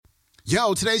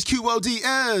Yo, today's QOD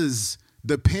is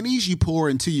the pennies you pour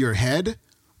into your head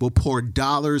will pour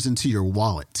dollars into your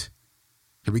wallet.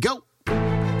 Here we go.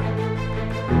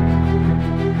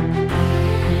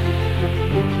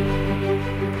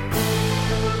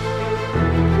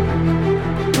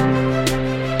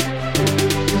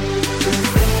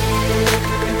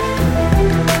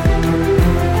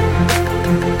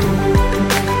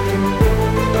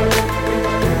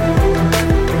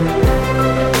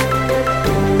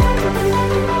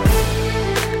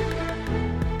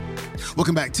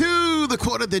 Welcome back to the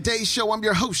Quote of the Day Show. I'm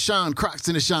your host, Sean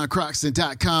Croxton of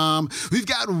SeanCroxton.com. We've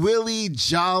got Willie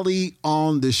Jolley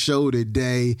on the show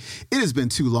today. It has been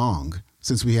too long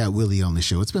since we had Willie on the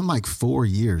show. It's been like 4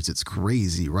 years. It's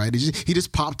crazy, right? He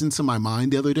just popped into my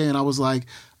mind the other day, and I was like,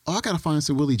 oh, I got to find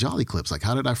some Willie Jolley clips. Like,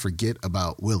 how did I forget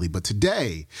about Willie? But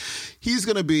today, he's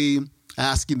going to be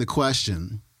asking the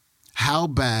question, how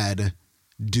bad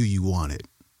do you want it?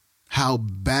 How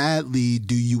badly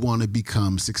do you want to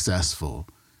become successful?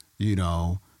 You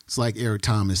know, it's like Eric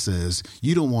Thomas says,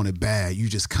 you don't want it bad, you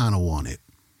just kind of want it.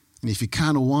 And if you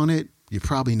kind of want it, you're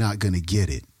probably not going to get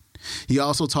it. He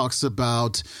also talks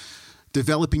about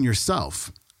developing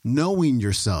yourself, knowing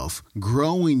yourself,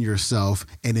 growing yourself,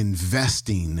 and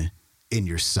investing in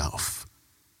yourself.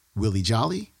 Willie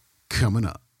Jolley, coming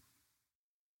up.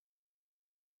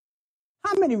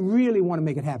 How many really want to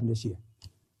make it happen this year?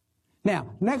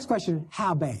 Now, next question,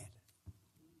 how bad?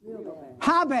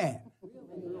 How bad?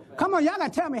 Come on, y'all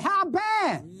got to tell me, how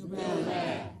bad? Real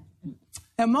bad.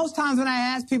 And most times when I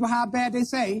ask people how bad, they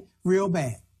say, real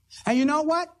bad. And you know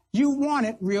what? You want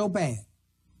it real bad.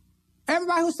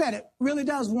 Everybody who said it really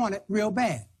does want it real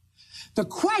bad. The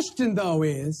question, though,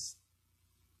 is,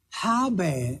 how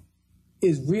bad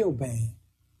is real bad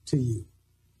to you?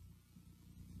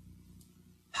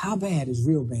 How bad is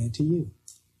real bad to you?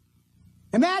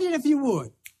 Imagine if you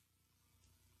would.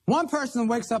 One person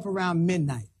wakes up around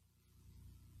midnight,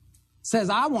 says,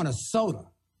 I want a soda.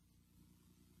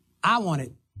 I want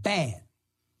it bad.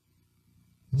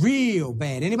 Real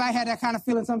bad. Anybody had that kind of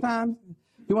feeling sometimes?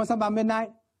 You want something about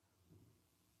midnight?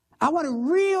 I want it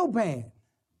real bad.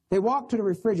 They walk to the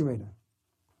refrigerator.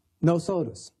 No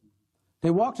sodas. They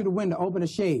walk to the window, open the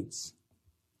shades.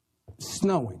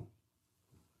 Snowing.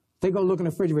 They go look in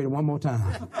the refrigerator one more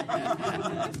time.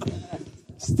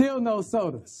 Still no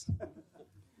sodas.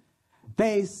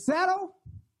 They settle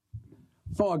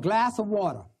for a glass of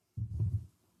water.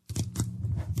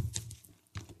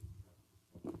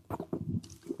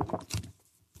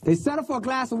 They settle for a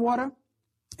glass of water,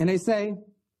 and they say,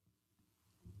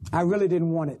 I really didn't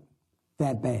want it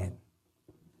that bad.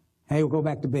 And they will go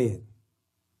back to bed.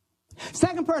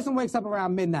 Second person wakes up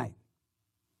around midnight,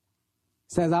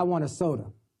 says, I want a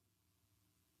soda.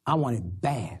 I want it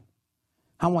bad.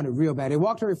 I want it real bad. They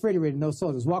walk to the refrigerator, no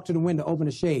sodas. Walk to the window, open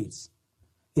the shades.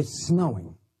 It's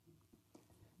snowing.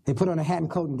 They put on a hat and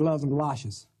coat and gloves and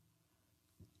galoshes.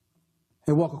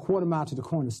 They walk a quarter mile to the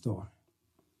corner store.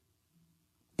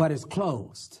 But it's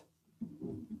closed.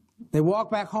 They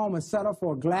walk back home and settle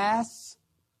for a glass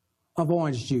of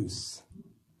orange juice.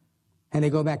 And they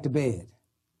go back to bed.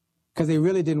 Because they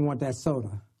really didn't want that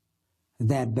soda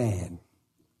that bad.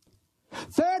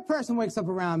 Third person wakes up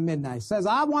around midnight, says,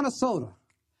 I want a soda.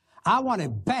 I want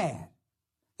it bad.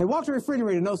 They walk to the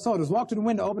refrigerator, no sodas. Walk to the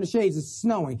window, open the shades, it's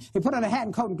snowing. They put on a hat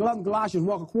and coat and gloves and galoshes,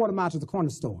 walk a quarter mile to the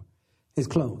corner store. It's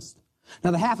closed.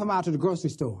 Another half a mile to the grocery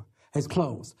store. It's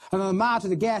closed. Another mile to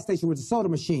the gas station with the soda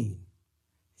machine.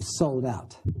 It's sold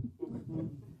out.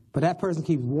 But that person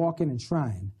keeps walking and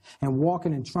trying, and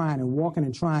walking and trying, and walking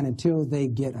and trying until they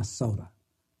get a soda.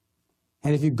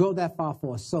 And if you go that far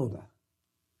for a soda,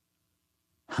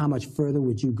 how much further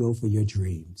would you go for your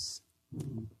dreams?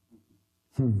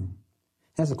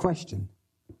 That's a question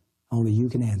only you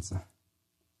can answer.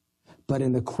 But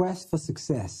in the quest for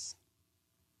success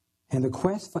and the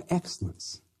quest for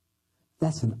excellence,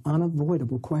 that's an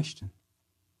unavoidable question.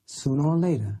 Sooner or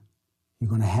later, you're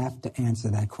going to have to answer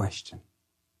that question.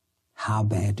 How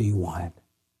bad do you want it?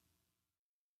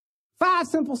 5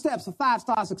 simple steps for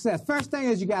 5-star success. First thing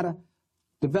is you got to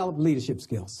develop leadership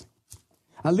skills.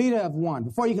 A leader of one.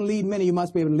 Before you can lead many, you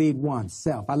must be able to lead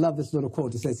oneself. I love this little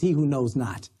quote that says, he who knows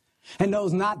not, and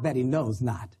knows not that he knows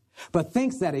not, but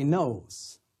thinks that he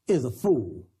knows, is a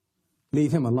fool.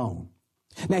 Leave him alone.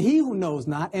 Now, he who knows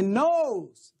not and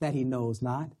knows that he knows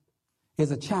not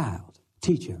is a child.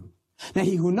 Teach him. Now,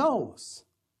 he who knows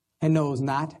and knows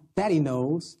not that he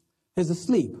knows is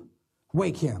asleep.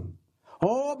 Wake him.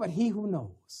 Oh, but he who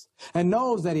knows and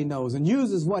knows that he knows and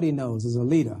uses what he knows is a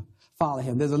leader. follow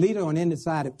him. There's a leader on the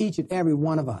inside of each and every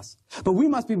one of us. But we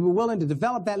must be willing to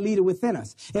develop that leader within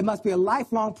us. It must be a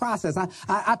lifelong process.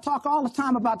 I talk all the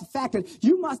time about the fact that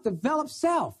you must develop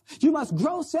self. You must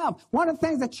grow self. One of the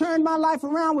things that turned my life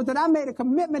around was that I made a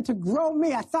commitment to grow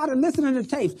me. I started listening to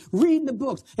tapes, reading the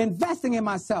books, investing in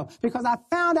myself, because I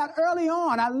found out early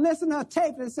on, I listened to a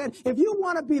tape that said, if you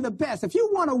want to be the best, if you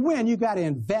want to win, you got to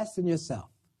invest in yourself.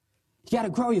 You got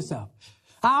to grow yourself.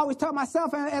 I always tell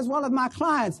myself as well as my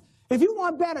clients, if you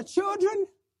want better children, you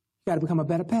got to become a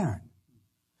better parent.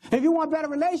 If you want better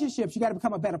relationships, you got to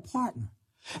become a better partner.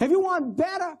 If you want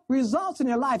better results in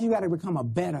your life, you got to become a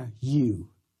better you.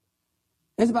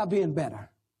 It's about being better.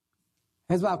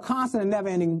 It's about constant and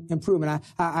never-ending improvement.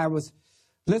 I was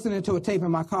listening to a tape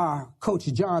in my car, Coach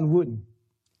John Wooden.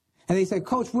 And he said,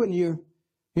 Coach Wooden, you're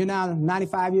now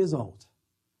 95 years old.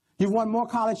 You've won more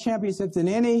college championships than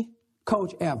any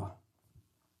coach ever.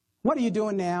 What are you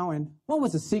doing now, and what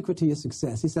was the secret to your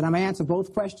success? He said, I'm going to answer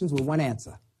both questions with one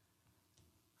answer.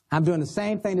 I'm doing the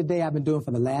same thing today I've been doing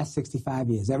for the last 65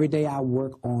 years. Every day I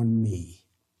work on me.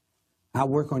 I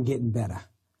work on getting better.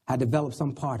 I develop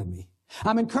some part of me.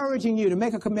 I'm encouraging you to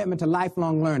make a commitment to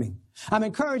lifelong learning. I'm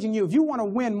encouraging you, if you want to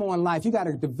win more in life, you got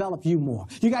to develop you more.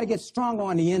 You got to get stronger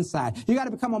on the inside. You got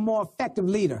to become a more effective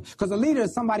leader, because a leader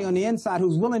is somebody on the inside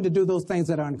who's willing to do those things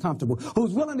that are uncomfortable,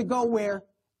 who's willing to go where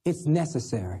it's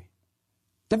necessary.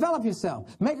 Develop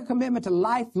yourself. Make a commitment to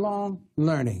lifelong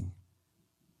learning.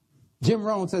 Jim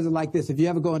Rohn says it like this: if you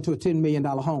ever go into a $10 million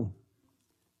home,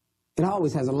 it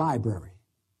always has a library.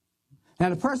 Now,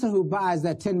 the person who buys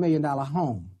that $10 million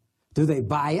home, do they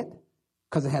buy it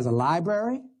because it has a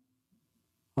library,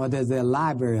 or does their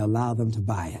library allow them to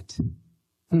buy it?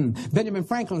 Benjamin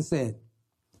Franklin said,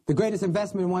 the greatest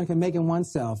investment one can make in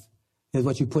oneself is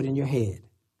what you put in your head.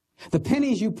 The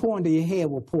pennies you pour into your head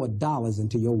will pour dollars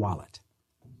into your wallet.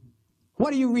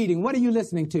 What are you reading? What are you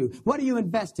listening to? What are you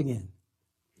investing in?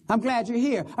 I'm glad you're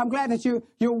here. I'm glad that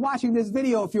you're watching this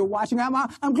video if you're watching.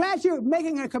 I'm glad you're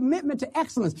making a commitment to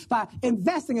excellence by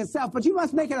investing in self, but you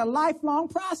must make it a lifelong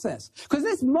process, because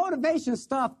this motivation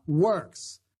stuff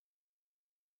works.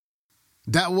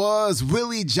 That was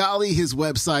Willie Jolley. His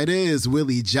website is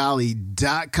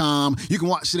williejolly.com. You can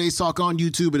watch today's talk on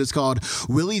YouTube. It is called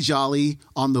Willie Jolley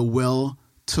on the Will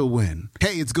to Win.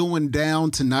 Hey, it's going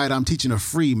down tonight. I'm teaching a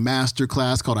free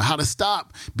masterclass called How to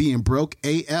Stop Being Broke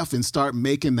AF and Start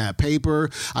Making That Paper.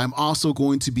 I'm also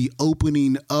going to be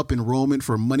opening up enrollment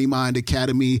for Money Mind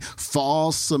Academy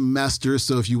fall semester.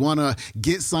 So if you want to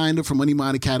get signed up for Money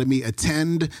Mind Academy,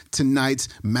 attend tonight's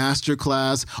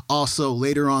masterclass. Also,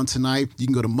 later on tonight, you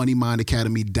can go to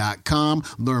moneymindacademy.com,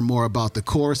 learn more about the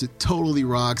course. It totally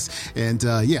rocks. And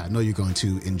I know you're going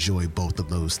to enjoy both of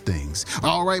those things.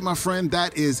 All right, my friend,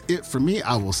 that is it for me.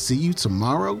 I will see you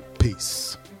tomorrow.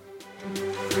 Peace.